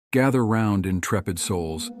Gather round, intrepid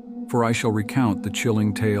souls, for I shall recount the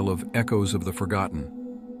chilling tale of echoes of the forgotten.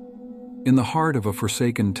 In the heart of a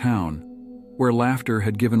forsaken town, where laughter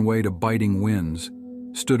had given way to biting winds,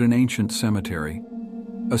 stood an ancient cemetery,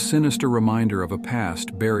 a sinister reminder of a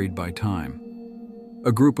past buried by time.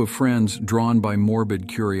 A group of friends, drawn by morbid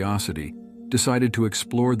curiosity, decided to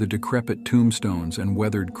explore the decrepit tombstones and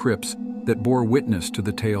weathered crypts that bore witness to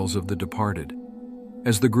the tales of the departed.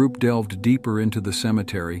 As the group delved deeper into the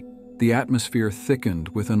cemetery, the atmosphere thickened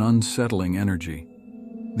with an unsettling energy.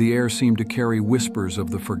 The air seemed to carry whispers of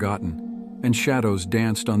the forgotten, and shadows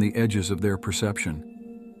danced on the edges of their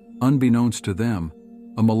perception. Unbeknownst to them,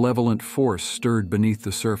 a malevolent force stirred beneath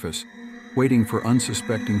the surface, waiting for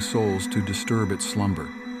unsuspecting souls to disturb its slumber.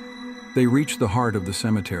 They reached the heart of the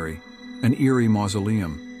cemetery, an eerie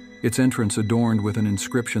mausoleum, its entrance adorned with an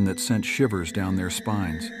inscription that sent shivers down their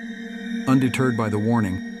spines. Undeterred by the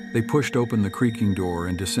warning, they pushed open the creaking door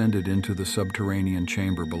and descended into the subterranean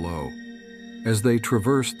chamber below. As they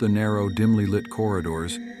traversed the narrow, dimly lit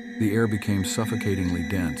corridors, the air became suffocatingly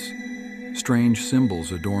dense. Strange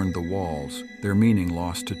symbols adorned the walls, their meaning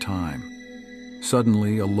lost to time.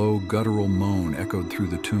 Suddenly, a low, guttural moan echoed through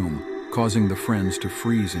the tomb, causing the friends to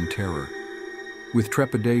freeze in terror. With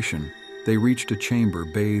trepidation, they reached a chamber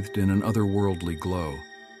bathed in an otherworldly glow.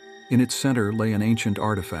 In its center lay an ancient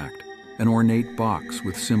artifact, an ornate box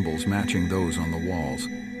with symbols matching those on the walls.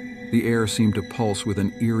 The air seemed to pulse with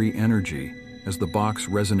an eerie energy as the box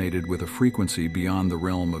resonated with a frequency beyond the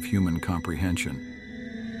realm of human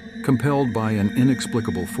comprehension. Compelled by an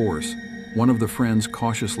inexplicable force, one of the friends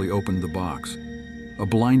cautiously opened the box. A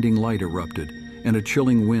blinding light erupted, and a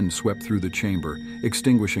chilling wind swept through the chamber,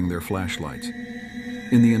 extinguishing their flashlights.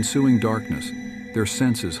 In the ensuing darkness, their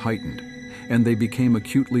senses heightened, and they became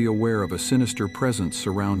acutely aware of a sinister presence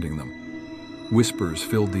surrounding them. Whispers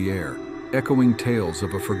filled the air, echoing tales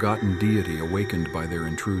of a forgotten deity awakened by their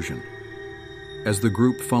intrusion. As the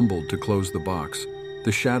group fumbled to close the box,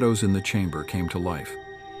 the shadows in the chamber came to life,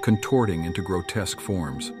 contorting into grotesque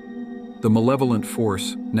forms. The malevolent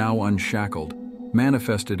force, now unshackled,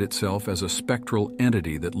 manifested itself as a spectral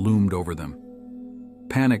entity that loomed over them.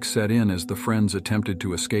 Panic set in as the friends attempted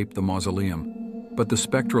to escape the mausoleum, but the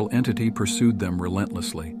spectral entity pursued them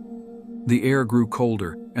relentlessly. The air grew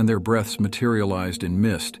colder, and their breaths materialized in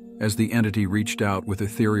mist as the entity reached out with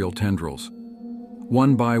ethereal tendrils.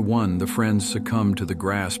 One by one, the friends succumbed to the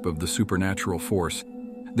grasp of the supernatural force,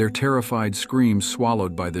 their terrified screams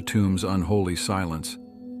swallowed by the tomb's unholy silence.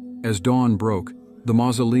 As dawn broke, the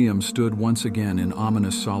mausoleum stood once again in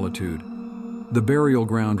ominous solitude. The burial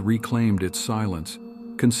ground reclaimed its silence,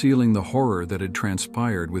 concealing the horror that had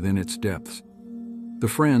transpired within its depths. The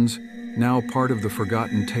friends, now part of the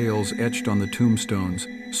forgotten tales etched on the tombstones,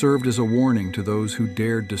 served as a warning to those who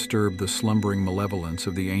dared disturb the slumbering malevolence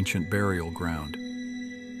of the ancient burial ground.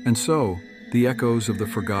 And so, the echoes of the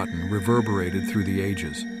forgotten reverberated through the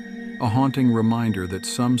ages, a haunting reminder that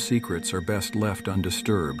some secrets are best left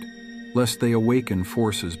undisturbed, lest they awaken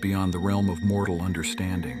forces beyond the realm of mortal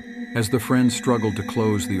understanding. As the friends struggled to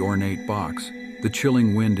close the ornate box, the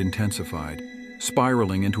chilling wind intensified,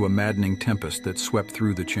 spiraling into a maddening tempest that swept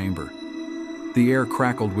through the chamber. The air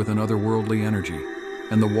crackled with an otherworldly energy,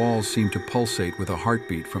 and the walls seemed to pulsate with a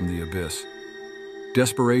heartbeat from the abyss.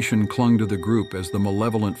 Desperation clung to the group as the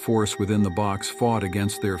malevolent force within the box fought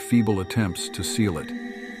against their feeble attempts to seal it.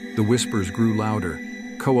 The whispers grew louder,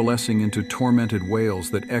 coalescing into tormented wails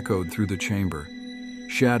that echoed through the chamber.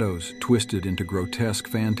 Shadows twisted into grotesque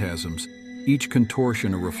phantasms, each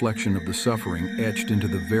contortion a reflection of the suffering etched into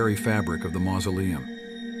the very fabric of the mausoleum.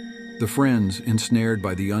 The friends, ensnared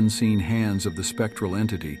by the unseen hands of the spectral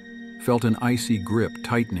entity, felt an icy grip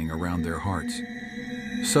tightening around their hearts.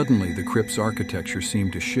 Suddenly, the crypt's architecture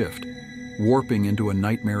seemed to shift, warping into a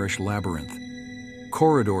nightmarish labyrinth.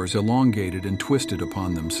 Corridors elongated and twisted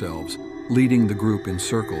upon themselves, leading the group in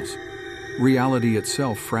circles. Reality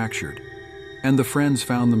itself fractured, and the friends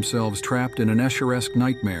found themselves trapped in an Escheresque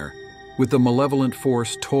nightmare, with the malevolent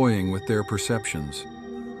force toying with their perceptions.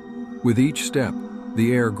 With each step,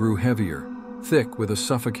 the air grew heavier, thick with a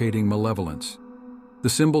suffocating malevolence. The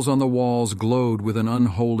symbols on the walls glowed with an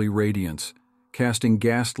unholy radiance, casting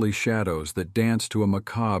ghastly shadows that danced to a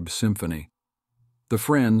macabre symphony. The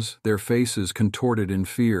friends, their faces contorted in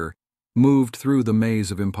fear, moved through the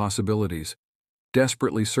maze of impossibilities,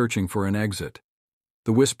 desperately searching for an exit.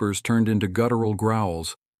 The whispers turned into guttural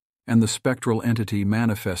growls, and the spectral entity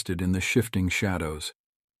manifested in the shifting shadows.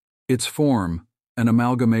 Its form, an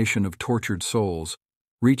amalgamation of tortured souls,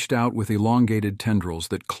 reached out with elongated tendrils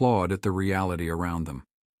that clawed at the reality around them.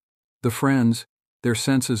 The friends, their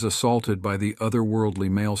senses assaulted by the otherworldly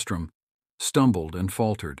maelstrom, stumbled and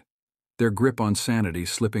faltered, their grip on sanity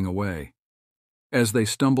slipping away. As they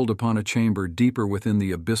stumbled upon a chamber deeper within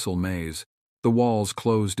the abyssal maze, the walls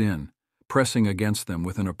closed in, pressing against them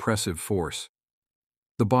with an oppressive force.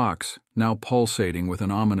 The box, now pulsating with an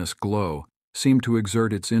ominous glow, seemed to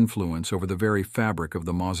exert its influence over the very fabric of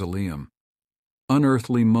the mausoleum.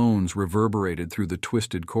 Unearthly moans reverberated through the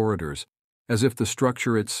twisted corridors, as if the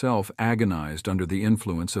structure itself agonized under the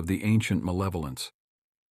influence of the ancient malevolence.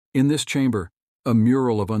 In this chamber, a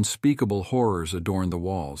mural of unspeakable horrors adorned the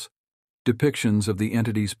walls, depictions of the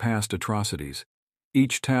entity's past atrocities,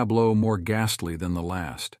 each tableau more ghastly than the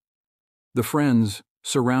last. The friends,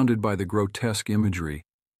 surrounded by the grotesque imagery,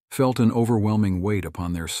 felt an overwhelming weight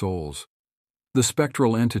upon their souls. The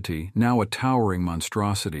spectral entity, now a towering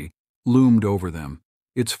monstrosity, loomed over them,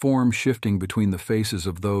 its form shifting between the faces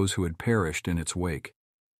of those who had perished in its wake.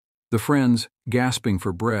 The friends, gasping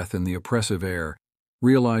for breath in the oppressive air,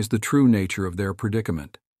 realized the true nature of their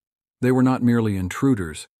predicament. They were not merely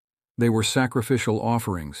intruders, they were sacrificial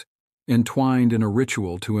offerings, entwined in a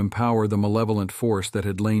ritual to empower the malevolent force that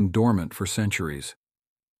had lain dormant for centuries.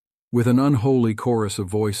 With an unholy chorus of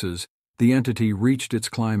voices, the entity reached its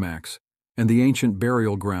climax, and the ancient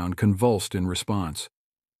burial ground convulsed in response.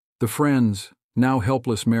 The friends, now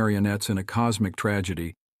helpless marionettes in a cosmic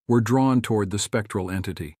tragedy, were drawn toward the spectral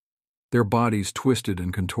entity, their bodies twisted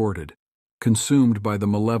and contorted, consumed by the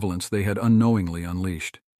malevolence they had unknowingly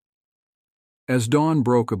unleashed. As dawn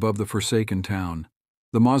broke above the forsaken town,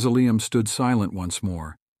 the mausoleum stood silent once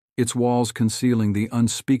more, its walls concealing the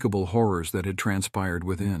unspeakable horrors that had transpired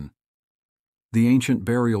within. The ancient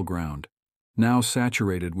burial ground, now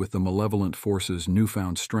saturated with the malevolent force's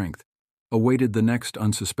newfound strength, awaited the next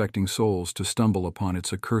unsuspecting souls to stumble upon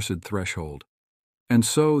its accursed threshold. And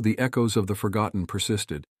so the echoes of the forgotten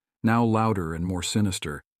persisted, now louder and more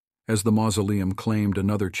sinister, as the mausoleum claimed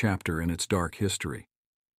another chapter in its dark history.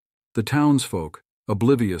 The townsfolk,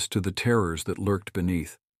 oblivious to the terrors that lurked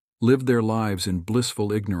beneath, lived their lives in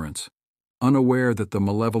blissful ignorance, unaware that the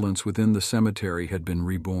malevolence within the cemetery had been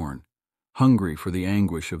reborn, hungry for the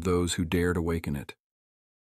anguish of those who dared awaken it.